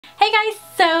Hey guys,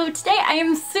 so today I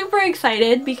am super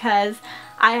excited because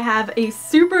I have a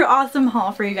super awesome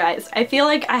haul for you guys. I feel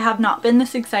like I have not been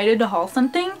this excited to haul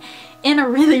something in a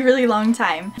really long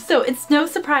time. So it's no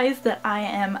surprise that I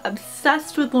am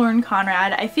obsessed with Lauren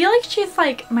Conrad. I feel like she's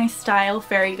like my style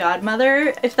fairy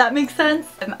godmother, if that makes sense.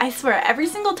 I swear every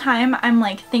single time I'm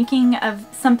like thinking of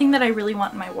something that I really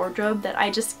want in my wardrobe that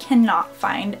I just cannot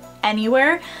find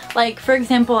anywhere. Like for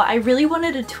example, I really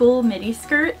wanted a tulle midi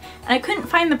skirt and I couldn't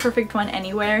find the perfect one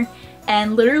anywhere.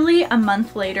 And literally a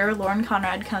month later, Lauren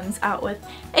Conrad comes out with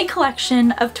a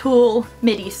collection of tulle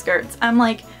midi skirts. I'm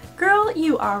like, girl,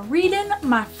 you are reading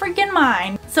my freaking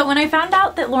mind. So when I found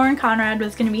out that Lauren Conrad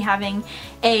was going to be having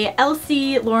a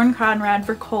LC Lauren Conrad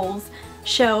for Kohls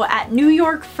show at New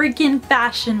York freaking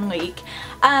Fashion Week,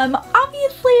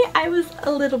 obviously I was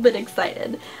a little bit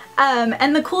excited.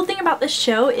 And the cool thing about this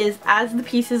show is as the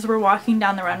pieces were walking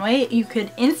down the runway, you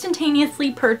could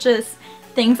instantaneously purchase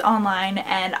things online,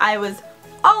 and I was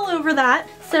all over that.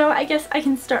 So I guess I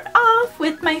can start off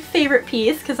with my favorite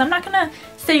piece because I'm not gonna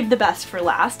save the best for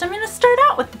last. I'm gonna start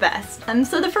out with the best.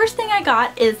 So the first thing I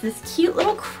got is this cute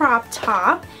little crop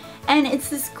top, and it's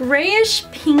this grayish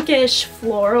pinkish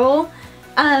floral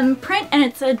print, and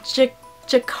it's a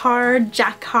jacquard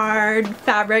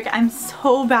fabric. I'm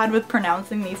so bad with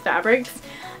pronouncing these fabrics,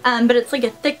 but it's like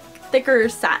a thicker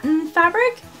satin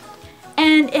fabric.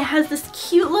 And it has this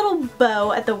cute little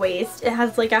bow at the waist. It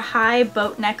has like a high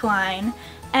boat neckline,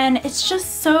 and it's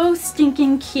just so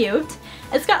stinking cute.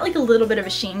 It's got like a little bit of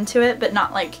a sheen to it, but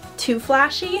not like too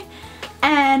flashy.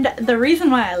 And the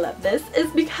reason why I love this is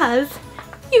because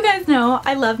you guys know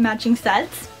I love matching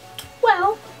sets.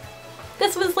 Well,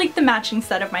 this was like the matching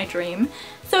set of my dream.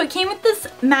 So it came with this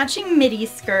matching midi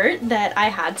skirt that I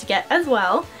had to get as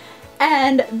well.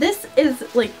 And this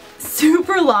is like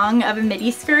super long of a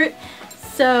midi skirt.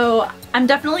 So I'm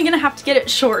definitely gonna have to get it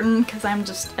shortened because I'm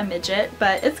just a midget,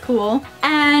 but it's cool.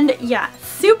 And yeah,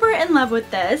 super in love with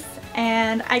this,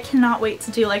 and I cannot wait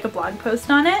to do like a blog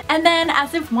post on it. And then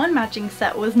as if one matching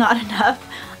set was not enough,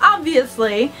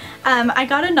 obviously, I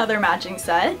got another matching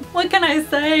set. What can I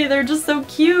say? They're just so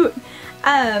cute.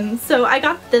 So I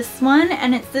got this one,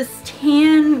 and it's this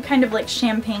tan kind of like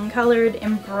champagne colored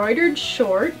embroidered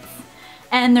shorts,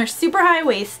 and they're super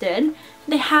high-waisted.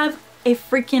 They have a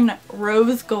freaking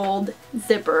rose gold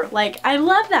zipper. Like, I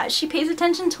love that. She pays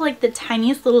attention to like the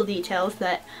tiniest little details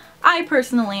that I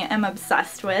personally am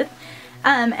obsessed with.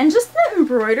 And just the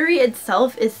embroidery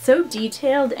itself is so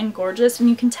detailed and gorgeous, and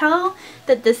you can tell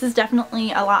that this is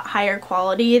definitely a lot higher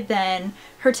quality than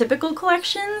her typical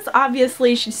collections.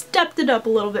 Obviously, she stepped it up a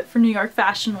little bit for New York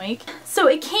Fashion Week. So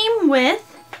it came with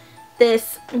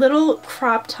this little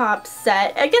crop top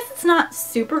set. I guess it's not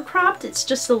super cropped, it's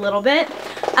just a little bit,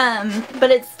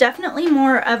 but it's definitely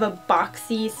more of a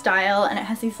boxy style, and it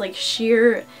has these like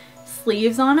sheer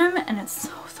sleeves on them, and it's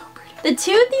so pretty. The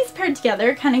two of these paired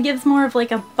together kind of gives more of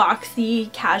like a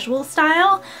boxy casual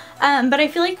style, but I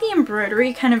feel like the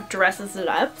embroidery kind of dresses it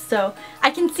up, so I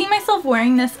can see myself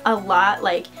wearing this a lot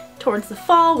like towards the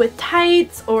fall with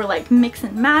tights, or like mix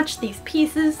and match these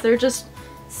pieces. They're just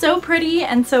so pretty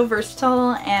and so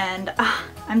versatile, and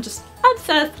I'm just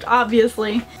obsessed,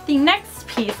 obviously. The next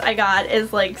piece I got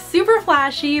is like super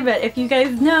flashy, but if you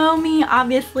guys know me,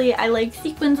 obviously I like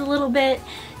sequins a little bit,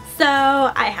 so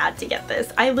I had to get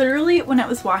this. I literally, when I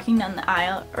was walking down the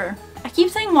aisle, or I keep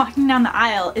saying walking down the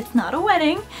aisle, it's not a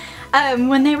wedding,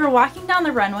 when they were walking down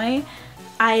the runway,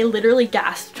 I literally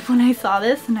gasped when I saw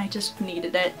this, and I just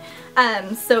needed it.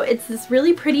 So it's this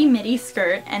really pretty midi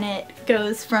skirt, and it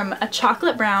goes from a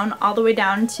chocolate brown all the way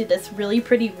down to this really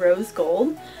pretty rose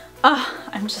gold. Oh,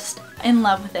 I'm just in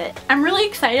love with it. I'm really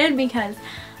excited because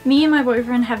me and my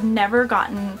boyfriend have never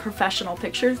gotten professional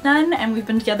pictures done, and we've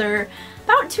been together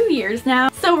about 2 years now.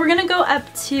 So we're gonna go up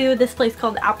to this place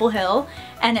called Apple Hill,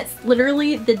 and it's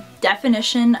literally the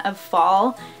definition of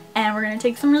fall, and we're gonna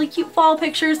take some really cute fall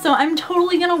pictures. So I'm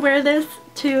totally gonna wear this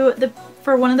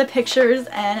for one of the pictures,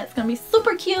 and it's gonna be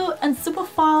super cute and super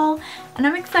fall, and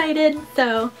I'm excited.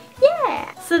 So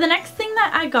yeah. So the next thing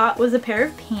that I got was a pair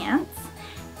of pants,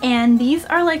 and these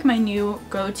are like my new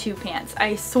go-to pants.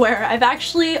 I swear I've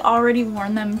actually already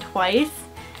worn them twice,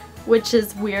 which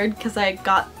is weird because I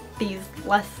got these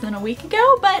less than a week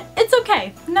ago, but it's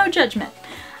okay, no judgment.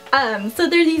 So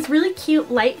they're these really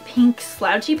cute light pink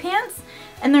slouchy pants,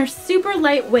 and they're super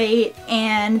lightweight,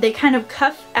 and they kind of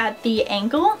cuff at the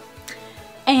ankle,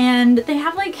 and they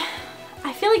have like,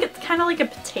 I feel like it's kind of like a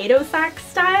potato sack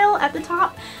style at the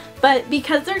top, but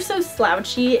because they're so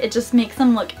slouchy, it just makes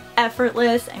them look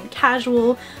effortless and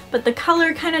casual, but the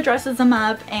color kind of dresses them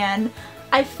up, and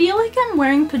I feel like I'm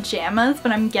wearing pajamas,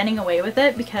 but I'm getting away with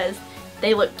it because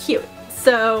they look cute.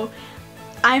 So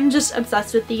I'm just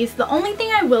obsessed with these. The only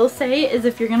thing I will say is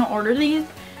if you're gonna order these,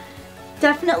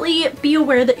 definitely be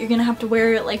aware that you're gonna have to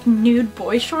wear like nude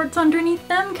boy shorts underneath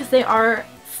them because they are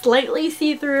slightly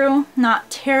see-through, not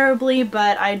terribly,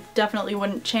 but I definitely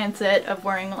wouldn't chance it of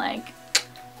wearing like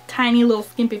tiny little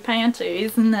skimpy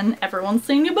panties and then everyone's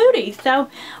seeing your booty. So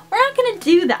we're not gonna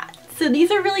do that. So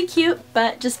these are really cute,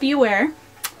 but just be aware.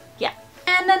 Yeah.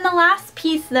 And then the last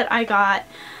piece that I got,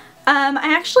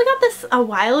 I actually got this a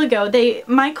while ago.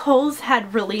 My Kohls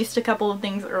had released a couple of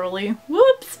things early.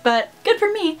 Whoops, but good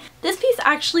for me. This piece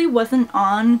actually wasn't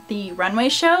on the Runway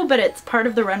show, but it's part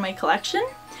of the Runway collection.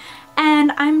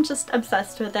 And I'm just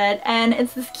obsessed with it. And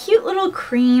it's this cute little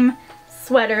cream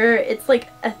sweater. It's like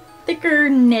a thicker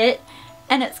knit.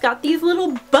 And it's got these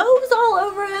little bows all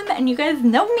over them. And you guys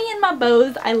know me and my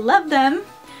bows. I love them.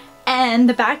 And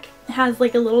the back has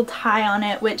like a little tie on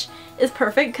it, which is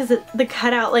perfect because the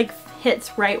cutout like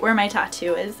hits right where my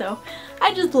tattoo is. So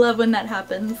I just love when that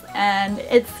happens. And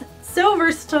it's so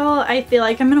versatile. I feel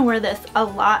like I'm going to wear this a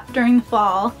lot during the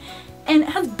fall. And it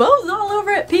has bows all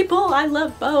over it, people. I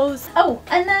love bows. Oh,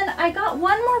 and then I got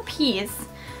one more piece.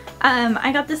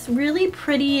 I got this really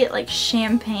pretty like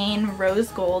champagne rose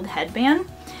gold headband.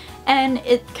 And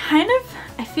it kind of,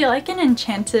 I feel like an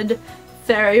enchanted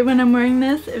fairy when I'm wearing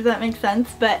this, if that makes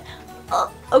sense. But,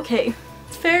 okay,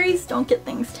 fairies don't get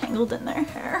things tangled in their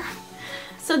hair.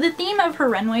 So the theme of her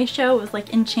Runway show was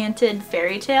like enchanted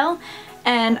fairy tale.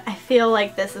 And I feel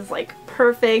like this is like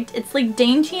perfect. It's like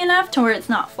dainty enough to where it's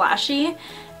not flashy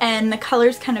and the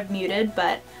color's kind of muted,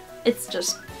 but it's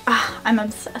just, I'm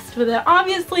obsessed with it.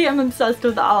 Obviously I'm obsessed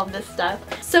with all of this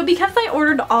stuff. So because I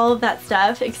ordered all of that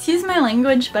stuff, excuse my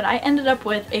language, but I ended up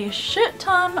with a shit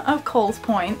ton of Kohls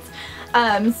points.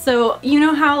 So you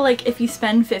know how like if you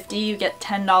spend $50 you get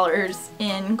 $10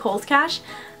 in Kohls cash?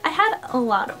 I had a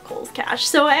lot of Kohls cash.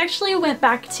 So I actually went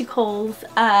back to Kohls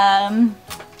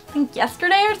I think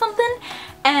yesterday or something,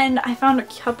 and I found a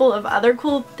couple of other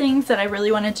cool things that I really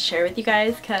wanted to share with you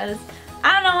guys because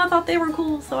I don't know, I thought they were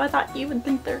cool, so I thought you would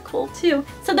think they're cool too.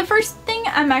 So the first thing,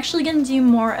 I'm actually going to do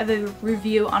more of a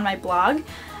review on my blog,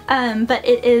 but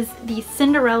it is the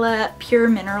Cinderella Pure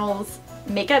Minerals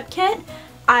makeup kit.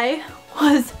 I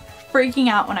was freaking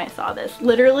out when I saw this.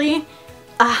 Literally,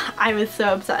 I was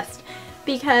so obsessed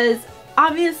because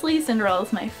obviously Cinderella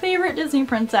is my favorite Disney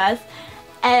princess,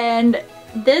 and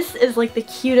this is like the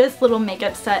cutest little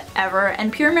makeup set ever,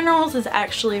 and Pure Minerals is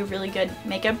actually a really good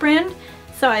makeup brand,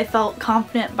 so I felt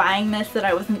confident buying this, that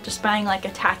I wasn't just buying like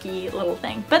a tacky little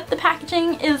thing. But the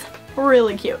packaging is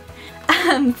really cute.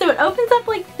 So it opens up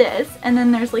like this, and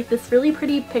then there's like this really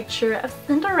pretty picture of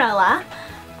Cinderella,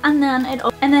 and then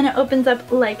it opens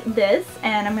up like this,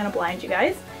 and I'm gonna blind you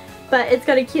guys, but it's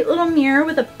got a cute little mirror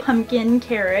with a pumpkin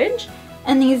carriage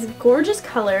and these gorgeous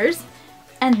colors,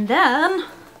 and then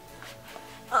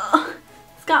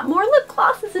it's got more lip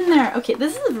glosses in there. Okay,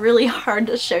 this is really hard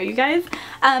to show you guys,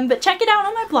 but check it out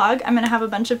on my blog. I'm gonna have a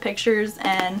bunch of pictures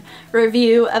and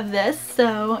review of this,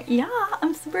 so yeah,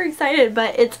 I'm super excited.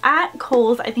 But it's at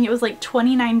Kohls. I think it was like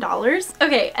 $29.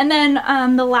 Okay, and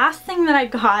then the last thing that I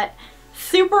got,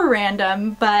 super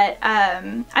random, but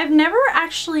I've never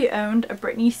actually owned a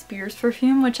Britney Spears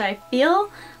perfume, which I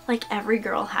feel like every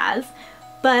girl has,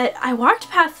 but I walked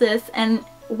past this and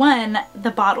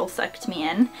the bottle sucked me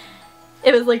in.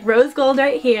 It was like rose gold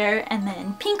right here and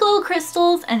then pink little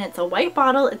crystals, and it's a white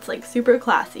bottle. It's like super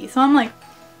classy. So I'm like,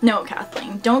 no,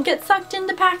 Kathleen, don't get sucked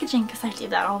into packaging, because I do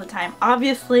that all the time.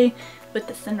 Obviously with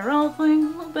the Cinderella thing a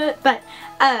little bit, but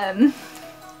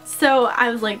so I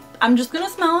was like, I'm just gonna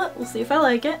smell it. We'll see if I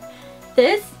like it.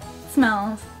 This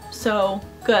smells so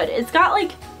good. It's got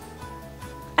like,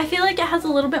 I feel like it has a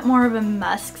little bit more of a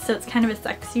musk, so it's kind of a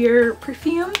sexier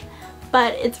perfume.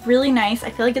 But it's really nice. I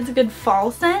feel like it's a good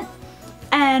fall scent,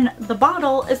 and the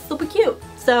bottle is super cute.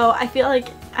 So I feel like,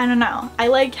 I don't know, I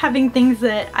like having things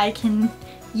that I can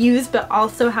use but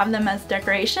also have them as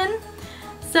decoration.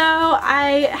 So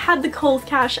I had the Kohls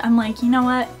cash. I'm like, you know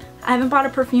what, I haven't bought a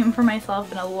perfume for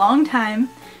myself in a long time,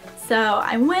 so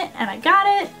I went and I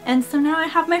got it, and so now I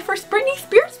have my first Britney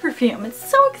Spears perfume. It's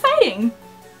so exciting,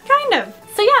 kind of.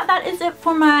 So yeah, that is it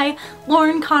for my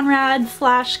Lauren Conrad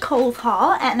 / Kohls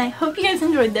haul, and I hope you guys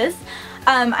enjoyed this.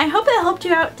 I hope it helped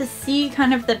you out to see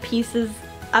kind of the pieces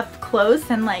up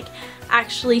close and like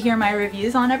actually hear my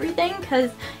reviews on everything,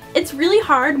 because it's really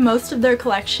hard. Most of their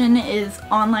collection is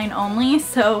online only,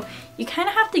 so you kind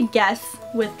of have to guess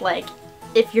with like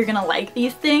if you're gonna like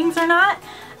these things or not.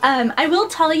 I will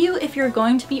tell you, if you're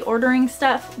going to be ordering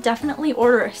stuff, definitely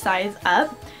order a size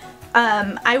up.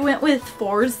 I went with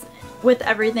 4s with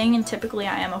everything, and typically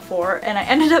I am a 4, and I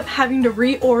ended up having to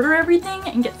reorder everything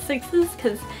and get 6s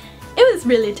because it was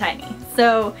really tiny.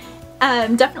 So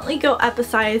definitely go up a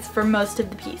size for most of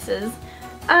the pieces.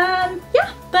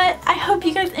 Yeah, but I hope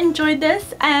you guys enjoyed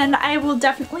this, and I will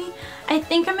definitely, I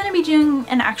think I'm going to be doing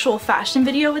an actual fashion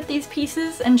video with these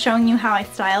pieces and showing you how I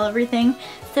style everything,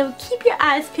 so keep your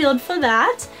eyes peeled for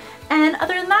that. And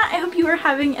other than that, I hope you are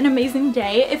having an amazing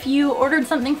day. If you ordered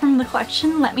something from the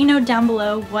collection, let me know down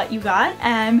below what you got.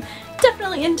 I'm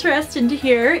definitely interested to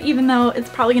hear, even though it's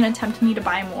probably going to tempt me to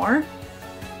buy more.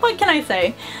 What can I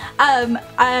say?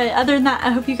 Other than that,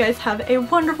 I hope you guys have a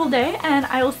wonderful day, and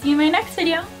I will see you in my next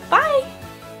video. Bye!